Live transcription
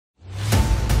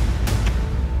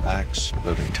Alex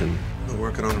Livingston. Been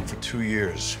working on him for 2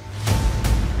 years.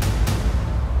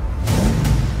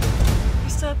 You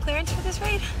still have clearance for this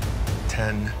raid?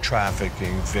 10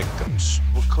 trafficking victims.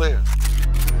 We're clear.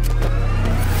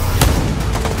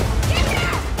 Get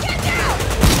down! Get down!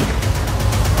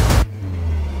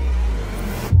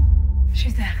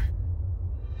 She's there.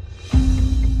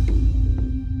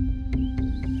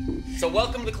 So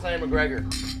welcome to Clan McGregor.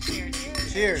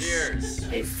 Cheers. Cheers. Cheers.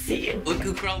 I see you. Look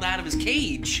who crawled out of his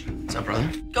cage. What's up,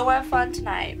 brother? Go have fun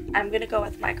tonight. I'm gonna go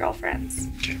with my girlfriends.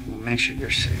 Okay, well, make sure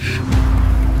you're safe.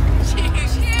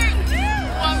 Cheers! Cheers!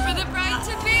 One for the bride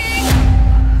to be.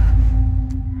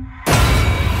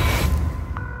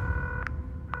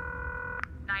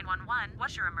 911,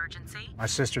 what's your emergency? My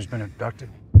sister's been abducted.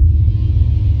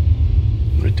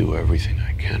 I'm gonna do everything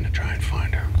I can to try and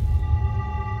find her.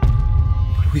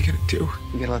 What are we gonna do?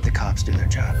 We gotta let the cops do their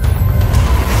job.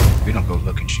 If we don't go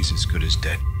looking, she's as good as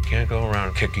dead. Can't go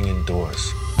around kicking in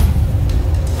doors.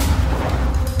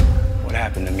 What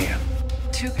happened to Mia?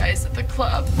 2 guys at the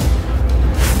club.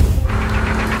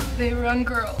 They run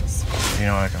girls. You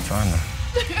know I can find them.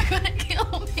 They're gonna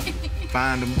kill me.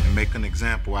 Find them and make an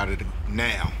example out of them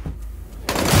now.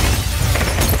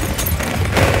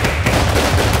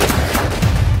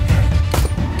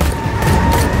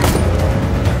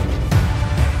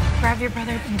 Grab your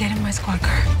brother and get in my squad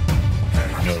car.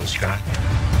 You know this guy?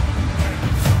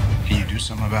 Can you do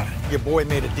something about it? Your boy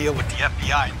made a deal with the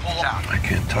FBI and pulled out. I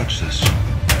can't touch this.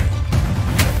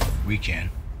 We can.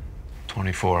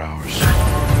 24 hours.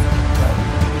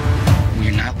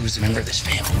 We're not losing a member of this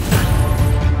family.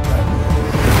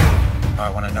 I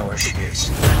want to know where she is.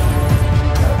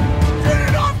 Get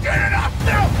it off! Get it off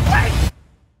now! Wait!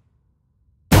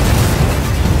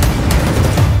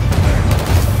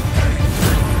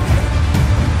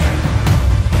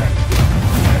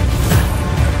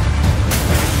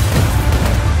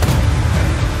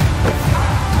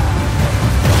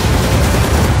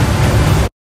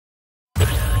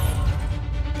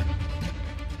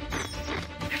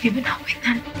 Have you been helping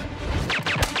them?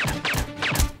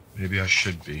 Maybe I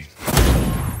should be.